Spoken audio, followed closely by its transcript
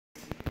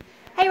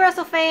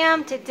Russell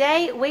fam,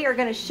 today we are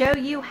going to show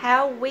you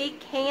how we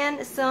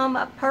can some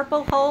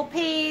purple whole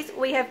peas.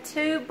 We have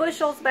 2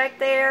 bushels back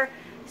there.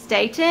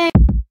 Stay tuned.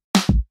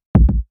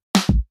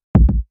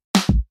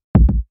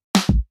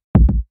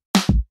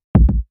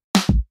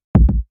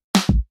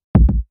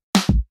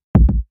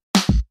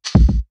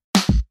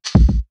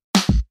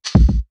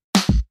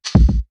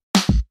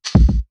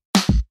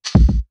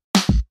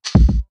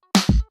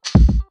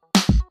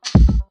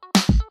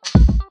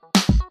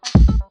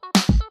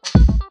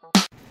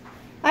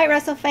 Alright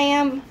Russell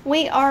fam,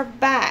 we are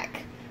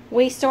back.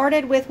 We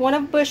started with one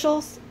of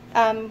bushels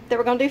that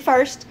we're going to do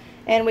first,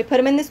 and we put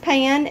them in this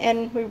pan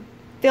and we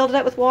filled it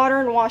up with water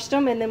and washed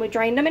them, and then we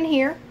drained them in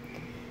here,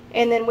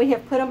 and then we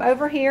have put them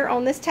over here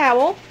on this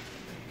towel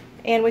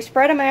and we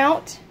spread them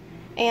out,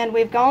 and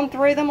we've gone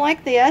through them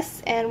like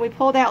this, and we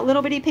pulled out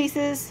little bitty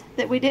pieces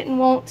that we didn't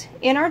want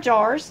in our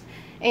jars,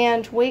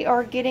 and we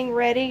are getting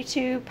ready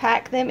to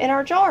pack them in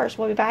our jars.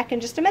 We'll be back in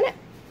just a minute.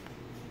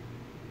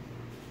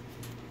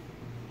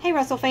 Hey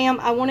Russell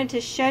fam, I wanted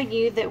to show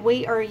you that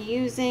we are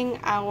using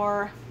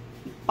our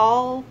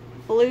Ball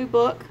Blue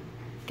Book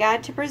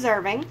Guide to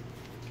Preserving,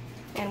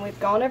 and we've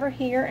gone over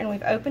here and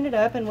we've opened it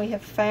up and we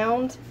have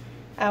found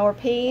our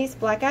peas,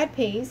 black-eyed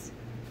peas,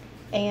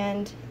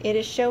 and it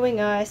is showing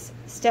us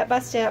step by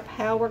step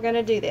how we're going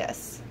to do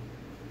this.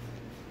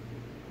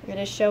 It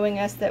is showing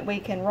us that we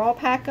can raw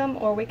pack them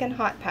or we can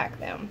hot pack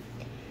them.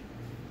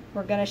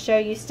 We're going to show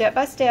you step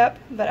by step,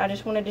 but I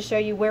just wanted to show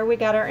you where we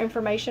got our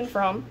information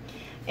from.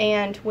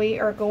 And we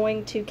are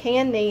going to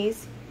can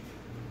these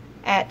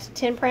at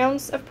 10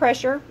 pounds of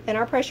pressure in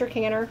our pressure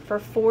canner for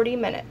 40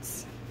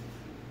 minutes.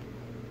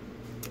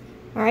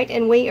 Alright,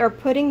 and we are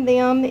putting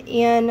them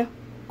in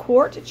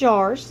pint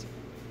jars.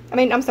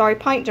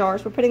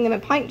 We're putting them in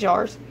pint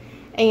jars,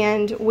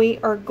 and we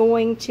are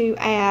going to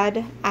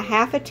add a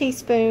half a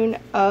teaspoon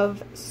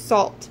of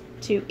salt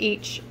to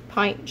each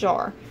pint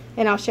jar,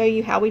 and I'll show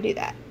you how we do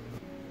that.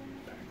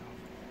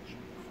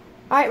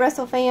 Alright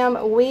Russell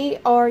fam, we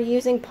are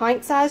using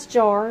pint-sized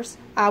jars.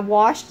 I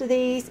washed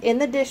these in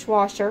the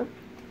dishwasher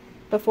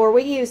before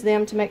we use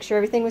them to make sure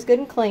everything was good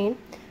and clean.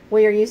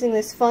 We are using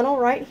this funnel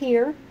right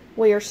here.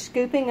 We are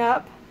scooping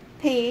up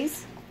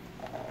peas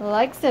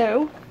like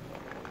so.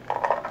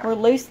 We're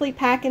loosely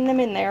packing them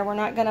in there. We're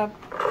not going to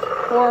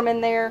pour them in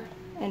there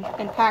and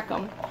pack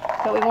them.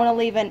 But we want to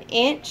leave an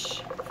inch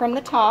from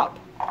the top.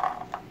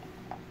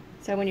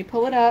 So when you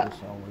pull it up, this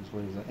always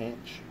leaves an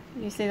inch.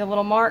 You see the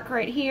little mark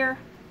right here?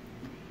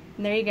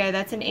 And there you go,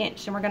 that's an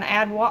inch. And we're going to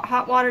add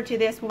hot water to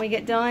this when we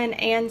get done,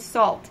 and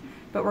salt.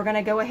 But we're going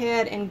to go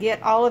ahead and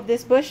get all of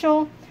this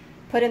bushel,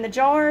 put in the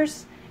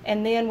jars,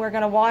 and then we're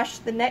going to wash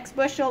the next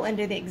bushel and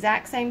do the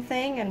exact same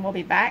thing, and we'll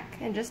be back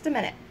in just a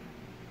minute.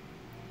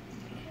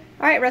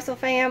 Alright Russell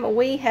fam,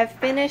 we have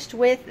finished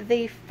with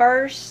the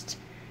first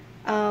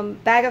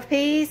bag of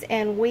peas,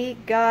 and we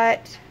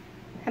got,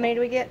 how many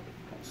do we get?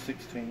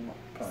 16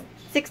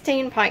 pints.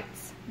 16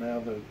 pints.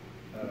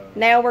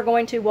 Now we're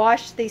going to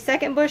wash the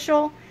second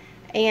bushel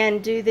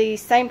and do the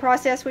same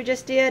process we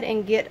just did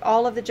and get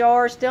all of the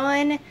jars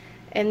done,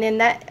 and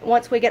then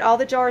once we get all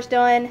the jars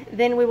done,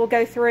 then we will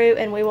go through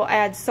and we will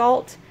add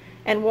salt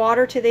and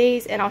water to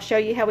these, and I'll show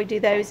you how we do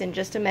those in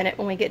just a minute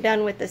when we get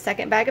done with the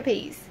second bag of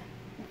peas.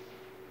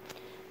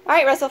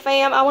 Alright Russell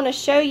fam, I want to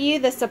show you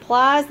the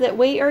supplies that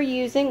we are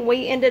using.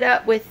 We ended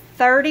up with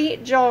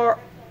 30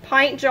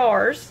 pint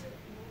jars.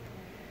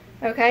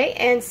 Okay,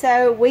 and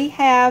so we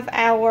have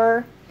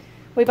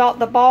we bought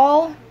the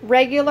Ball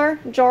regular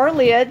jar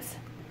lids.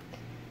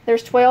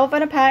 There's 12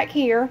 in a pack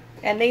here,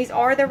 and these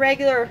are the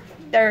regular.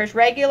 There's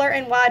regular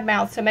and wide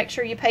mouth, so make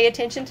sure you pay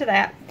attention to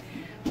that.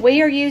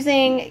 We are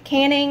using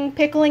canning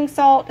pickling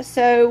salt,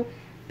 so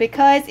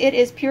because it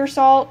is pure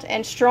salt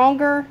and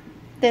stronger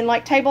than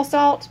like table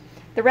salt,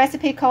 the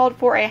recipe called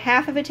for a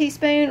half of a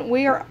teaspoon.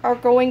 We are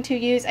going to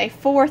use a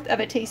fourth of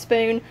a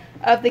teaspoon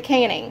of the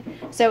canning.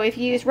 So if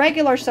you use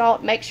regular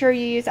salt, make sure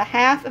you use a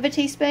half of a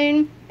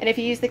teaspoon, and if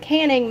you use the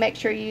canning, make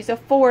sure you use a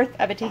fourth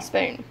of a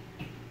teaspoon.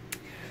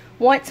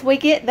 Once we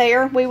get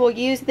there, we will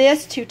use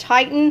this to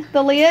tighten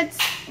the lids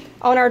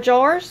on our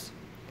jars.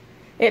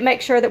 It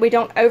makes sure that we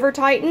don't over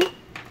tighten.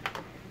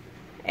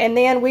 And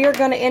then we are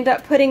going to end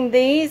up putting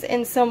these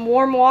in some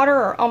warm water,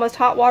 or almost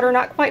hot water,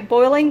 not quite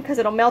boiling, because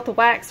it'll melt the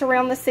wax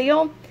around the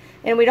seal.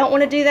 And we don't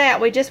want to do that.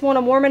 We just want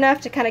them warm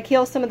enough to kind of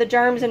kill some of the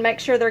germs and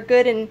make sure they're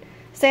good and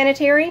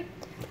sanitary.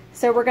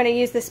 So we're going to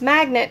use this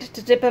magnet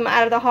to dip them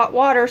out of the hot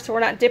water so we're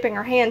not dipping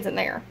our hands in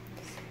there.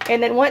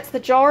 And then once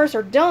the jars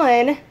are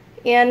done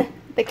in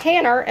the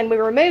canner and we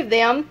remove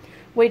them,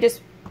 we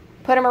just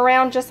put them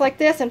around just like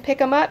this and pick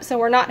them up, so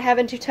we're not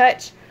having to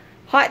touch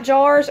hot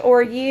jars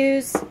or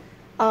use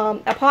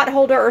a pot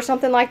holder or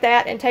something like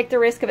that and take the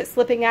risk of it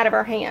slipping out of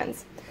our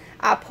hands.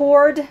 I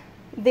poured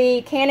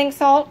the canning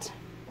salt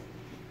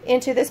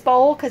into this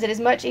bowl because it is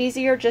much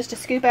easier just to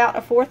scoop out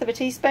a fourth of a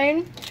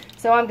teaspoon.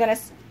 So I'm going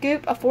to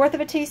scoop a fourth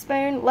of a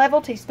teaspoon,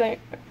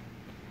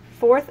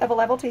 fourth of a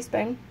level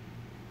teaspoon,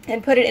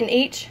 and put it in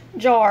each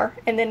jar.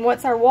 And then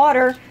once our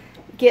water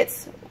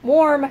gets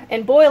warm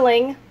and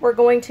boiling, we're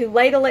going to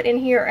ladle it in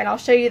here, and I'll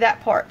show you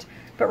that part.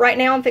 But right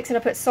now I'm fixing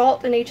to put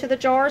salt in each of the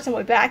jars, and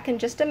we'll be back in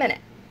just a minute.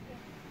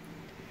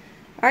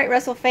 Alright,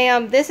 Russell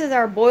fam, this is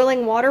our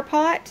boiling water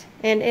pot,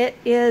 and it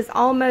is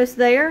almost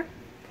there.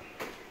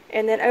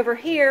 And then over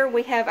here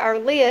we have our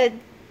lids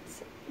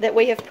that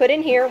we have put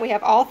in here. We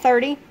have all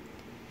 30.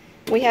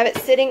 We have it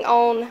sitting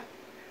on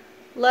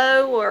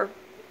low, or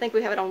I think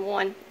we have it on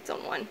 1. It's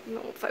on 1. It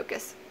won't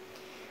focus.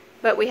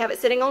 But we have it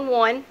sitting on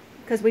 1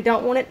 because we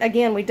don't want it,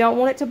 again, we don't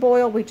want it to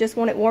boil. We just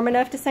want it warm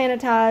enough to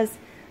sanitize,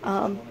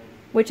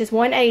 which is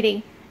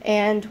 180.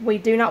 And we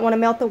do not want to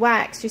melt the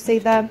wax. You see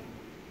the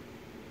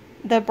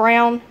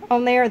brown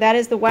on there? That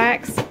is the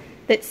wax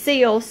that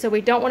seals, so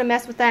we don't want to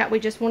mess with that. We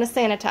just want to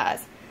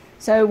sanitize.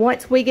 So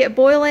once we get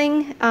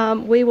boiling,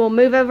 we will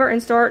move over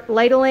and start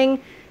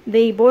ladling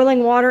the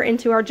boiling water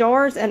into our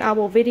jars, and I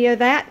will video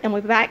that, and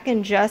we'll be back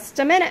in just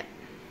a minute.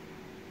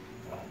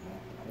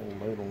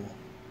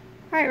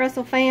 Alright,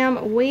 Russell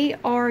fam, we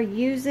are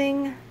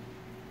using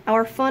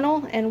our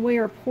funnel, and we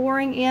are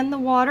pouring in the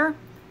water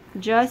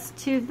just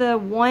to the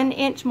 1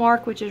 inch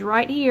mark, which is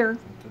right here.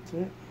 That's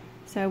it.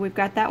 So we've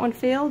got that one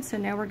filled, so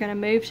now we're going to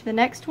move to the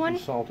next one. You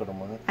salted them,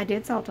 right? I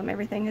did salt them.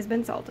 Everything has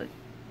been salted.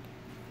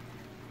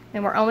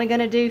 And we're only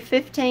going to do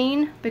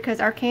 15 because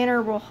our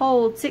canner will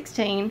hold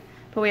 16,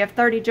 but we have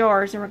 30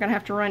 jars and we're going to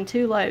have to run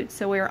 2 loads.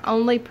 So we are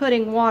only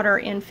putting water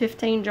in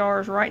 15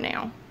 jars right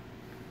now.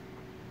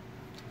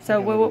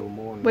 So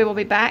we will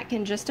be back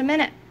in just a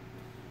minute.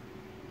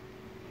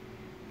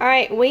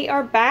 Alright, we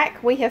are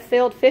back. We have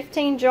filled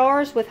 15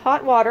 jars with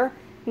hot water.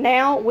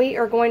 Now we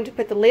are going to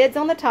put the lids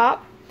on the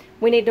top.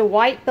 We need to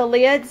wipe the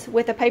lids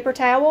with a paper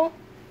towel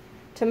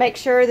to make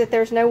sure that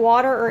there's no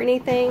water or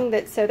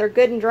anything, so they're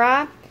good and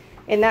dry,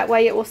 and that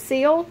way it will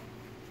seal.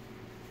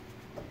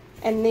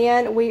 And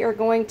then we are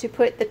going to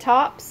put the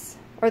tops,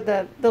 or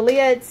the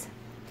lids,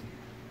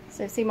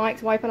 so see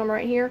Mike's wiping them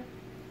right here.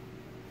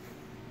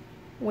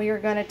 We are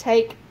going to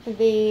take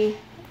the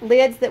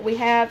lids that we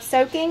have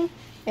soaking,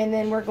 and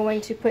then we're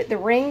going to put the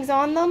rings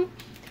on them,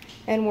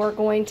 and we're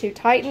going to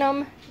tighten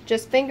them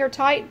just finger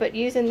tight, but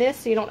using this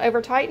so you don't over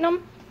tighten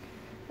them.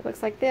 It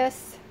looks like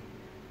this.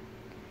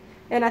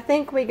 And I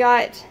think we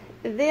got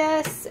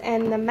this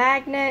and the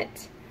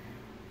magnet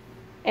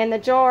and the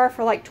jar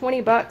for like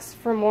 20 bucks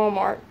from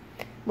Walmart.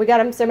 We got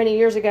them so many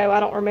years ago, I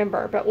don't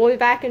remember. But we'll be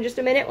back in just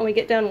a minute when we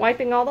get done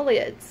wiping all the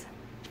lids.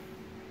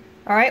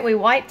 Alright, we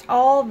wiped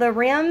all the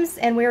rims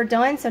and we're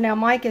done. So now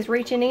Mike is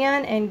reaching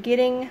in and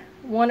getting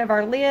one of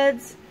our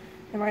lids.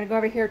 And we're going to go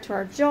over here to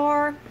our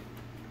jar.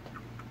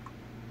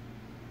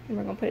 And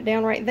we're going to put it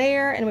down right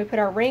there. And we put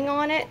our ring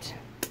on it.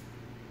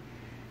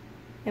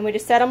 And we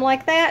just set them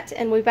like that.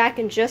 And we'll be back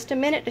in just a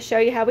minute to show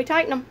you how we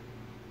tighten them.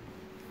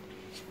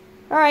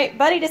 Alright,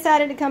 Buddy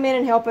decided to come in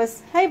and help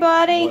us. Hey,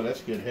 Buddy. Boy,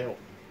 that's good help.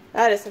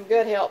 That is some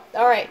good help.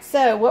 Alright,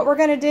 so what we're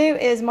going to do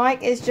is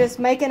Mike is just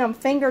making them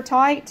finger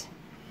tight.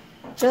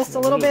 Just a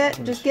little bit.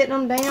 Just getting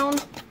them down.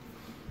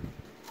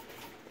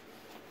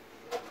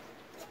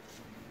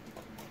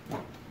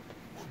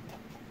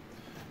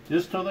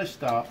 Just till they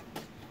stop.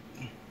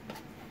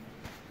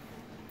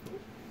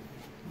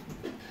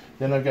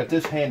 Then I've got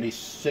this handy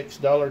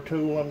 $6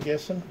 tool, I'm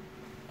guessing.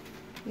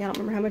 Yeah, I don't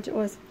remember how much it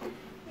was.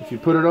 If you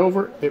put it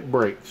over, it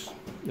breaks.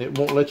 It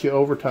won't let you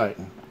over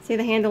tighten. See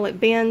the handle, it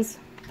bends.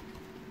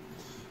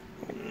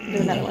 Do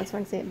another one so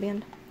I can see it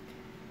bend.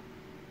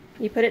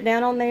 You put it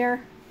down on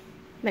there.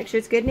 Make sure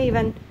it's good and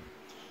even.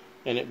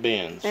 And it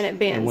bends. And it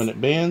bends. And when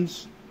it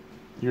bends,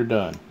 you're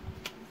done.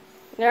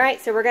 Alright,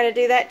 so we're going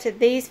to do that to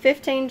these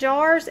 15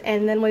 jars,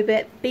 and then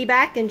we'll be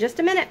back in just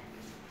a minute.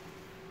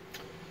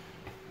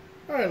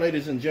 Alright,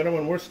 ladies and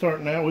gentlemen, we're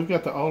starting out. We've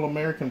got the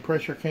All-American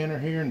pressure canner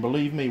here, and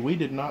believe me, we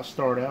did not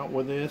start out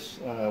with this.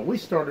 We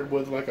started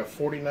with like a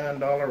 $49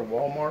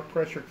 Walmart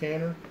pressure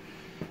canner,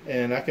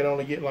 and I could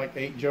only get like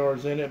 8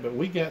 jars in it, but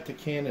we got to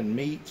canning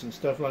meats and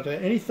stuff like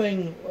that.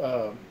 Anything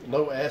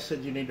low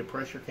acid, you need to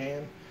pressure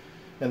can.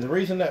 And the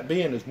reason that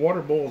being is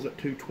water boils at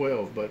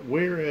 212, but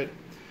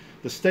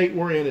the state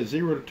we're in is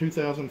 0 to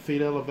 2,000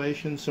 feet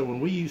elevation, so when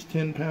we use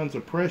 10 pounds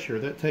of pressure,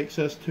 that takes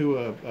us to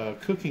a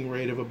cooking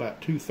rate of about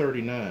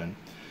 239.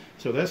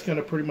 So that's going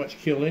to pretty much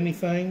kill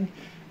anything.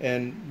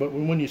 But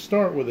when you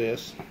start with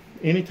this,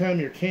 anytime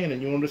you're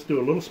canning, you want to just do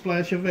a little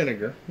splash of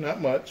vinegar,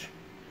 not much.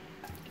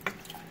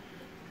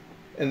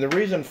 And the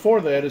reason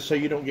for that is so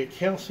you don't get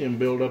calcium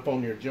buildup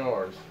on your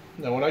jars.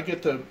 Now when I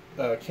get the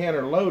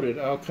canner loaded,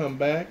 I'll come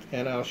back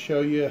and I'll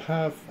show you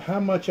how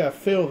much I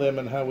fill them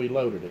and how we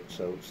loaded it.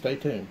 So stay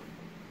tuned.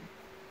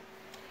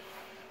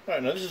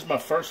 Alright, now this is my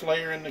first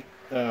layer in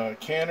the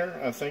canner.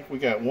 I think we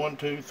got 1,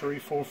 2, 3,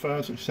 4,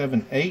 5, 6,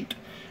 7, 8.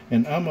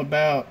 And I'm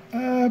about,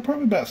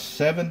 probably about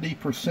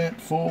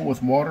 70% full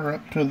with water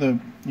up to the,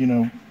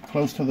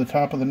 close to the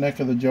top of the neck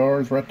of the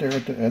jars, right there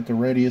at the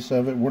radius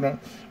of it. We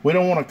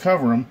don't want to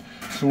cover them.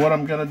 So what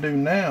I'm going to do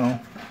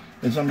now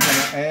is I'm going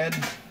to add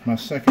my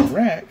second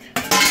rack.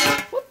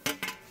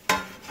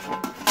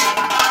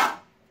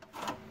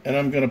 And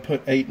I'm going to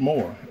put 8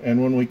 more.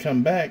 And when we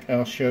come back,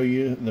 I'll show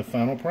you the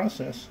final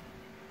process.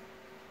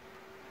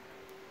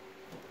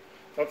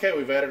 Okay,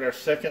 we've added our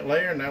second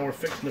layer. Now we're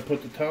fixing to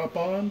put the top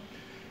on.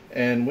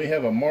 And we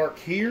have a mark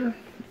here,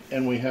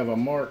 and we have a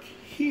mark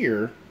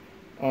here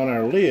on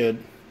our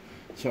lid.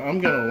 So I'm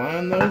going to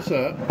line those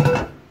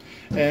up.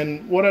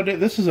 And what I did,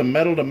 this is a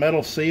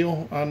metal-to-metal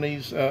seal on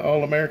these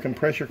All-American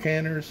pressure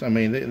canners. I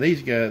mean,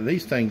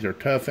 these things are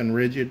tough and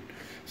rigid.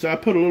 So I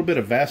put a little bit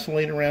of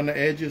Vaseline around the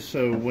edges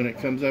so when it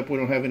comes up we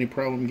don't have any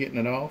problem getting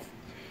it off.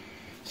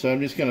 So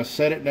I'm just going to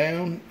set it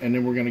down, and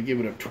then we're going to give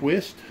it a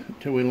twist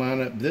until we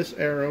line up this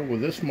arrow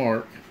with this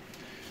mark.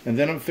 And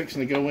then I'm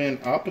fixing to go in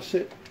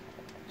opposite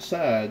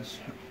sides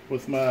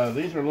with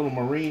these are little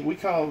marine, we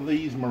call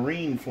these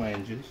marine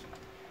flanges.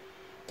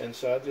 And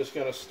so I'm just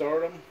going to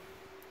start them.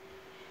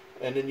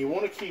 And then you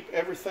want to keep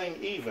everything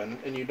even,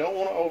 and you don't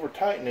want to over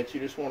tighten it.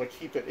 You just want to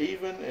keep it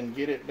even and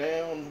get it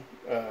down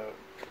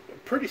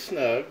pretty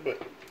snug,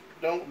 but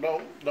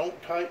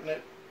don't tighten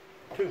it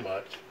too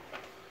much.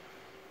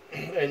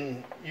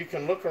 And you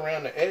can look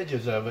around the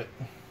edges of it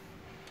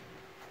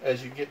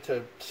as you get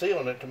to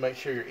sealing it to make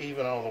sure you're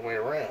even all the way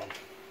around.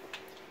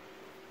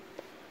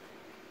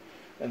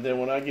 And then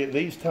when I get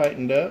these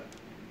tightened up,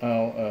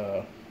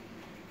 I'll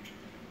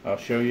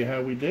show you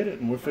how we did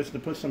it, and we're fixing to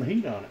put some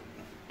heat on it.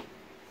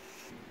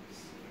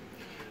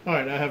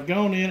 Alright, I have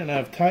gone in and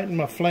I've tightened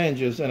my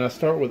flanges, and I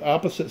start with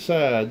opposite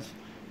sides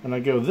and I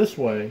go this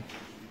way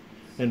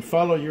and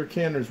follow your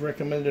canner's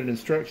recommended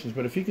instructions.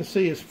 But if you can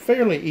see, it's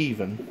fairly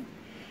even,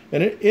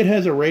 and it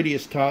has a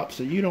radius top,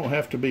 so you don't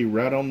have to be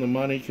right on the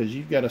money because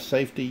you've got a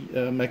safety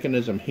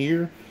mechanism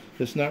here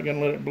that's not going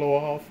to let it blow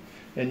off,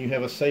 and you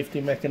have a safety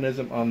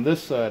mechanism on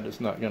this side that's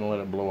not going to let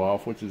it blow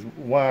off, which is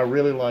why I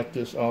really like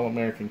this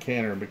All-American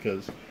canner,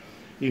 because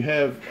you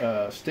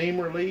have steam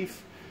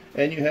relief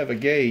and you have a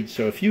gauge,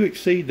 so if you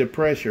exceed the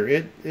pressure,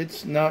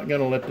 it's not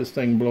going to let this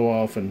thing blow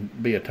off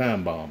and be a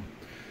time bomb.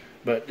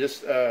 But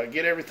just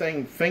get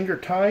everything finger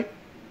tight.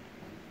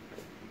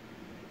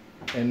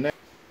 And now,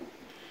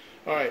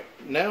 alright,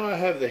 now I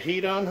have the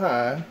heat on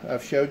high.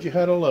 I've showed you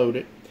how to load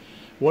it.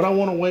 What I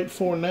want to wait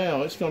for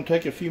now, it's going to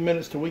take a few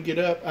minutes till we get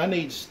up. I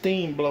need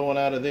steam blowing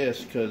out of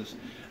this, because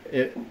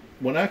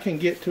when I can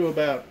get to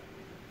about,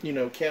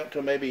 count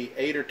to maybe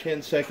 8 or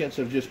 10 seconds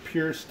of just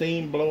pure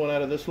steam blowing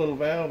out of this little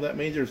valve, that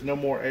means there's no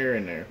more air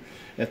in there.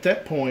 At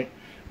that point,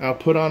 I'll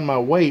put on my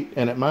weight,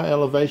 and at my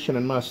elevation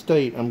and my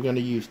state, I'm going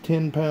to use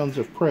 10 pounds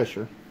of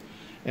pressure,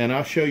 and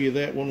I'll show you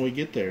that when we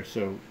get there.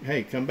 So,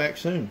 hey, come back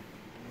soon.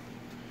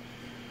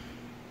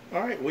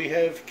 Alright, we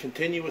have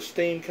continuous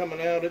steam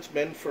coming out. It's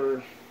been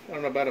for, I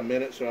don't know, about a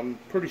minute, so I'm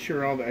pretty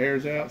sure all the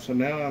air's out. So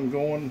now I'm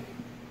going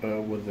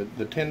with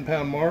the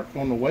 10-pound mark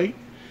on the weight.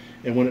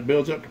 And when it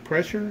builds up to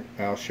pressure,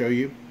 I'll show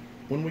you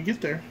when we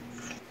get there.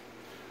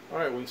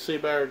 Alright, we can see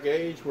by our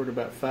gauge we're at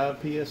about 5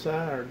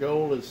 psi. Our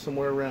goal is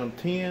somewhere around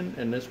 10,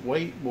 and this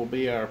weight will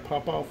be our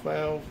pop-off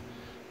valve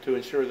to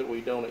ensure that we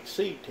don't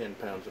exceed 10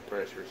 pounds of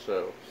pressure.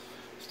 So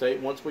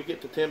once we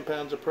get to 10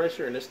 pounds of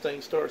pressure and this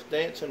thing starts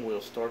dancing, we'll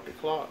start the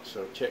clock.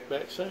 So check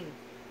back soon.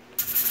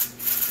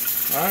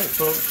 Alright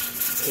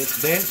folks,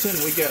 it's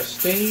dancing, we got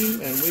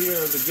steam, and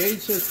the gauge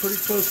says pretty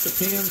close to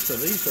 10, so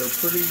these are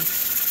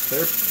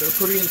they're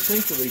pretty in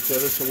sync with each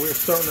other. So we're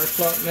starting our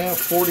clock now,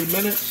 40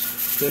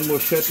 minutes, then we'll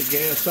shut the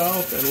gas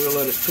off and we'll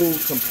let it cool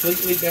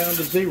completely down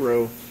to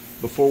 0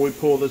 before we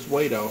pull this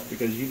weight off,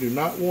 because you do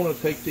not want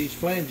to take these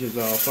flanges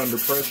off under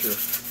pressure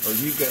or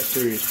you've got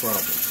serious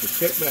problems. So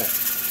check back.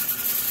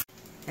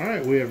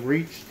 Alright, we have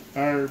reached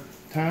our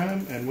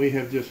time and we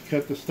have just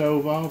cut the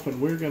stove off,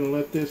 and we're going to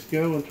let this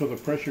go until the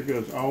pressure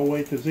goes all the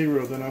way to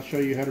 0. Then I'll show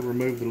you how to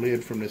remove the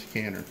lid from this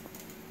canner.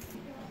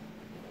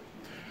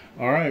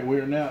 Alright, we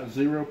are now at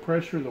 0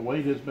 pressure. The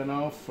weight has been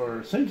off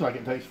for, seems like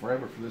it takes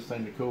forever for this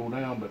thing to cool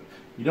down, but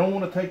you don't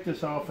want to take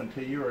this off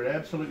until you're at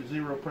absolute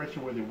 0 pressure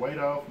with your weight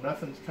off,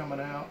 nothing's coming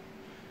out,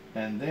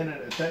 and then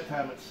at that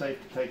time it's safe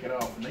to take it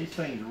off. And these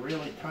things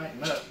really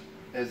tighten up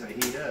as they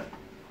heat up.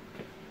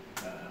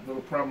 A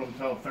little problem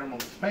called thermal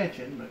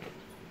expansion, but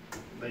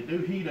they do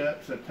heat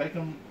up, so take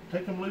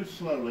them loose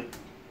slowly.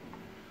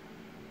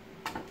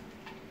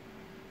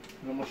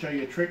 And I'm going to show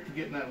you a trick to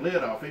getting that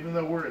lid off. Even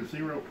though we're at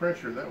 0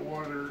 pressure, that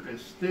water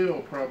is still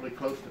probably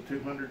close to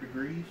 200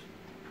 degrees.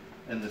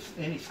 And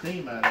any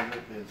steam out of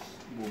it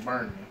will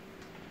burn you.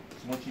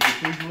 So once you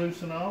get these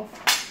loosened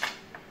off,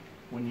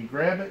 when you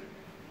grab it,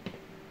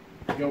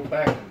 go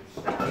backwards.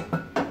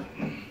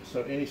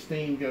 So any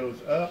steam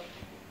goes up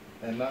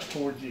and not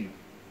towards you.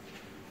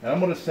 Now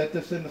I'm going to set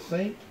this in the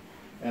sink,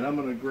 and I'm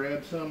going to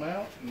grab some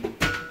out and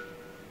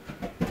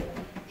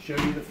show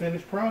you the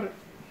finished product.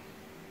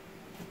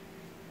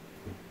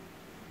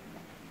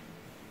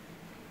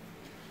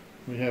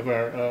 We have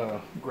our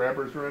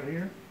grabbers right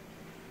here.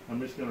 I'm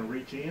just going to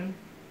reach in.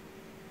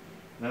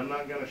 Now I'm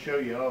not going to show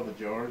you all the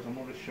jars. I'm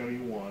going to show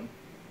you one.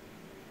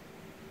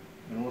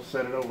 And we'll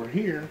set it over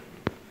here.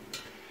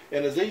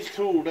 And as these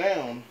cool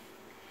down,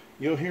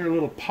 you'll hear a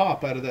little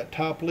pop out of that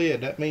top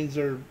lid. That means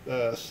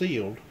they're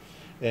sealed.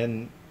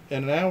 And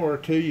in an hour or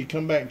two, you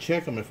come back and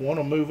check them. If one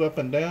will move up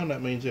and down,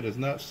 that means it is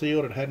not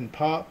sealed. It hadn't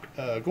popped.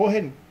 Go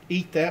ahead and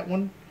eat that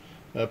one.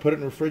 put it in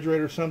the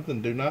refrigerator or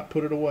something. Do not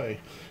put it away.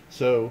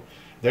 So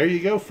there you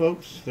go,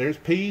 folks. There's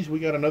peas. We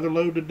got another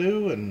load to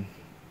do, and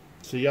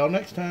see y'all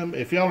next time.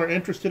 If y'all are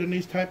interested in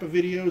these type of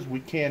videos, we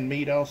can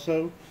meet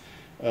also.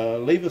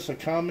 Leave us a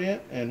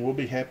comment, and we'll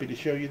be happy to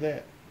show you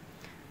that.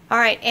 All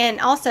right, and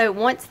also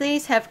once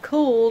these have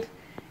cooled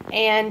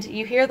and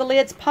you hear the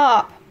lids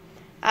pop,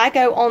 I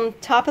go on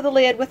top of the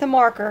lid with a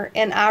marker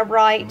and I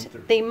write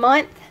the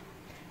month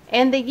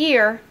and the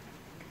year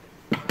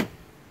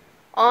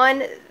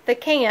on the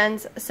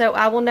cans, so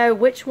I will know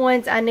which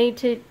ones I need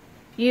to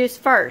use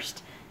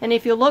first. And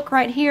if you look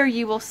right here,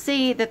 you will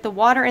see that the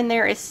water in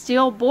there is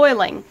still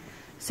boiling.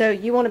 So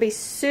you want to be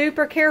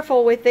super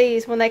careful with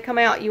these when they come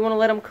out. You want to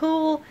let them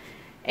cool,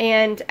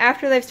 and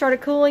after they've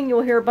started cooling,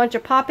 you'll hear a bunch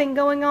of popping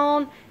going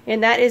on,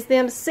 and that is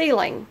them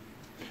sealing.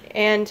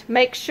 And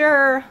make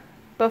sure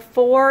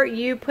before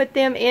you put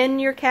them in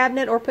your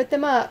cabinet or put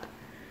them up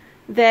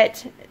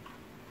that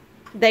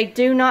they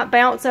do not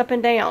bounce up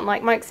and down.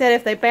 Like Mike said,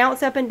 if they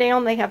bounce up and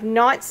down, they have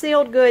not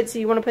sealed good, so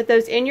you want to put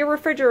those in your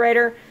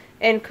refrigerator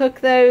and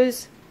cook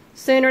those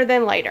sooner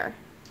than later.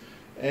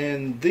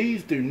 And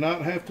these do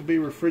not have to be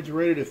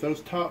refrigerated. If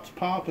those tops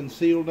pop and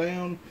seal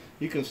down,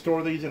 you can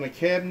store these in a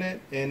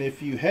cabinet, and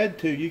if you had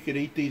to, you could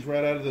eat these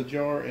right out of the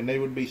jar and they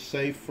would be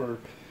safe for,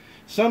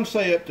 some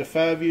say up to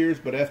 5 years,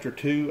 but after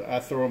 2 I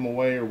throw them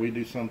away or we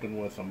do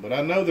something with them. But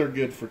I know they're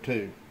good for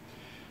 2.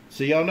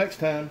 See y'all next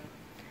time.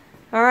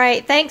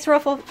 Alright, thanks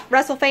Russell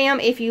fam.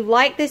 If you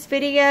like this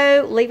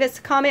video, leave us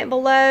a comment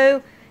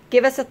below.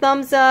 Give us a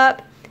thumbs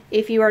up.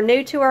 If you are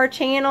new to our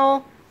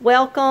channel,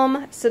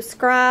 welcome,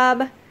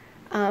 subscribe,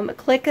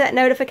 click that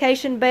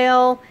notification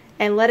bell,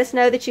 and let us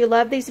know that you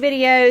love these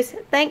videos.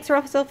 Thanks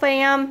Russell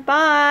fam.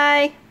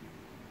 Bye.